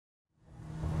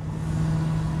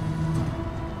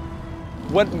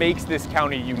What makes this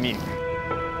county unique?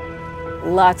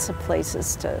 Lots of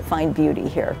places to find beauty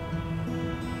here.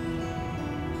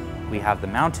 We have the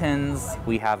mountains,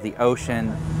 we have the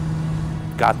ocean,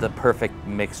 got the perfect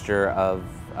mixture of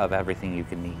everything you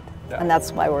can need. And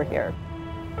that's why we're here.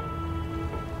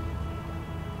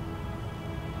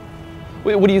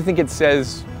 What do you think it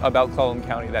says about Clallam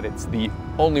County that it's the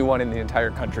only one in the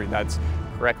entire country that's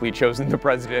correctly chosen the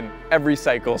president every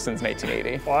cycle since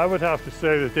 1980? Well, I would have to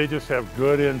say that they just have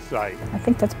good insight. I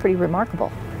think that's pretty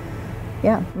remarkable.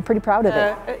 Yeah, I'm pretty proud of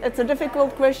it. It's a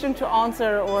difficult question to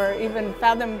answer or even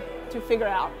fathom to figure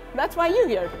out. That's why you're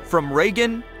here. From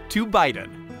Reagan to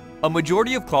Biden, a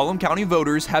majority of Clallam County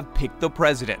voters have picked the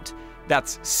president.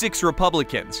 That's 6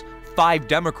 Republicans, 5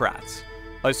 Democrats.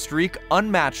 A streak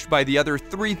unmatched by the other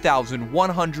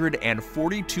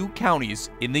 3,142 counties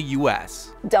in the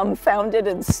U.S. Dumbfounded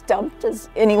and stumped as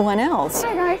anyone else.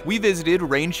 Hi, guys. We visited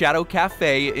Rain Shadow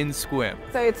Cafe in Sequim.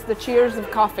 So it's the cheers of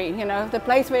coffee, you know, the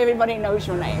place where everybody knows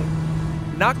your name.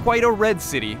 Not quite a red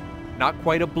city, not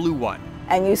quite a blue one.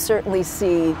 And you certainly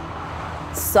see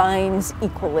signs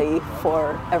equally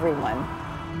for everyone.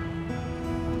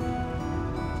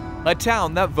 A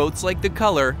town that votes like the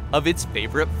color of its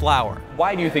favorite flower.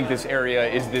 Why do you think this area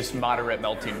is this moderate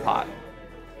melting pot?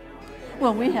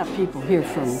 Well, we have people here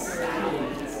from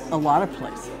a lot of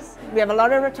places. We have a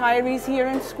lot of retirees here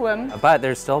in Sequim. But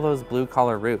there's still those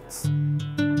blue-collar roots.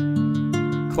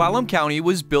 Clallam County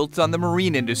was built on the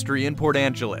marine industry in Port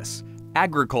Angeles,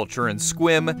 agriculture in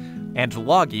Sequim, and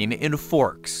logging in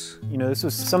Forks. You know, this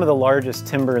was some of the largest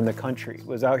timber in the country. It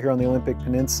was out here on the Olympic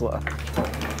Peninsula.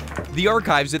 The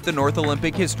archives at the North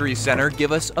Olympic History Center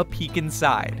give us a peek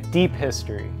inside. Deep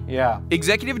history, yeah.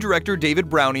 Executive Director David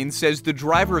Browning says the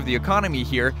driver of the economy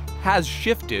here has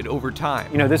shifted over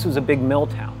time. You know, this was a big mill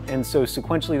town, and so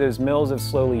sequentially those mills have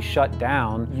slowly shut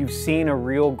down. You've seen a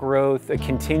real growth, a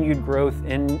continued growth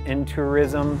in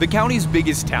tourism. The county's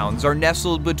biggest towns are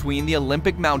nestled between the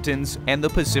Olympic Mountains and the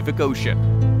Pacific Ocean.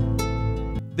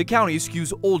 The county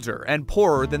skews older and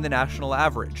poorer than the national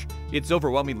average. It's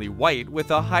overwhelmingly white,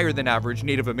 with a higher than average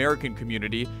Native American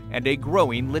community and a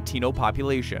growing Latino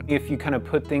population. If you kind of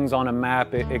put things on a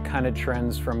map, it kind of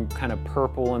trends from kind of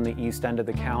purple in the east end of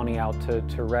the county out to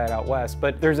red out west,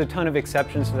 but there's a ton of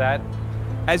exceptions to that.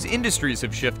 As industries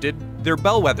have shifted, their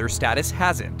bellwether status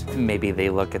hasn't. Maybe they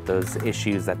look at those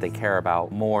issues that they care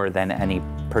about more than any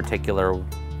particular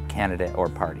candidate or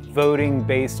party. Voting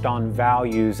based on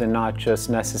values and not just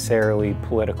necessarily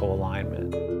political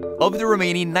alignment. Of the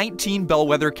remaining 19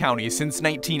 bellwether counties since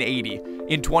 1980,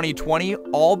 in 2020,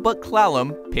 all but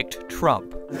Clallam picked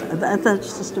Trump.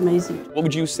 That's just amazing. What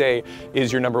would you say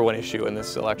is your #1 issue in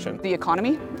this election? The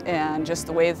economy and just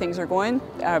the way things are going.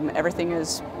 Everything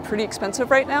is pretty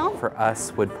expensive right now. For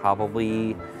us would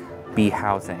probably be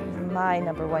housing. My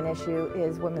 #1 issue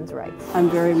is women's rights. I'm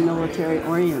very military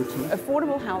oriented.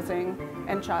 Affordable housing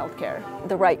and childcare.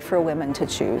 The right for women to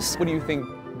choose. What do you think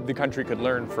the country could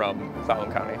learn from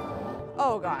Clallam County?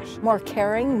 Oh gosh. More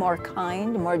caring, more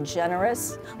kind, more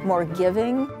generous, more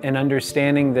giving. And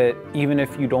understanding that even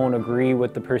if you don't agree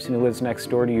with the person who lives next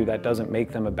door to you, that doesn't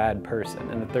make them a bad person.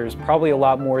 And that there's probably a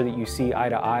lot more that you see eye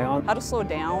to eye on. How to slow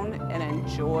down and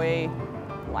enjoy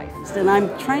life. And I'm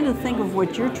trying to think of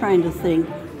what you're trying to think.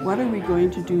 What are we going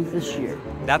to do this year?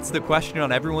 That's the question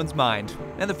on everyone's mind.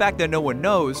 And the fact that no one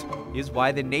knows is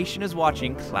why the nation is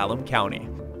watching Clallam County.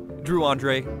 Drew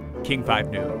Andre, King 5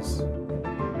 News.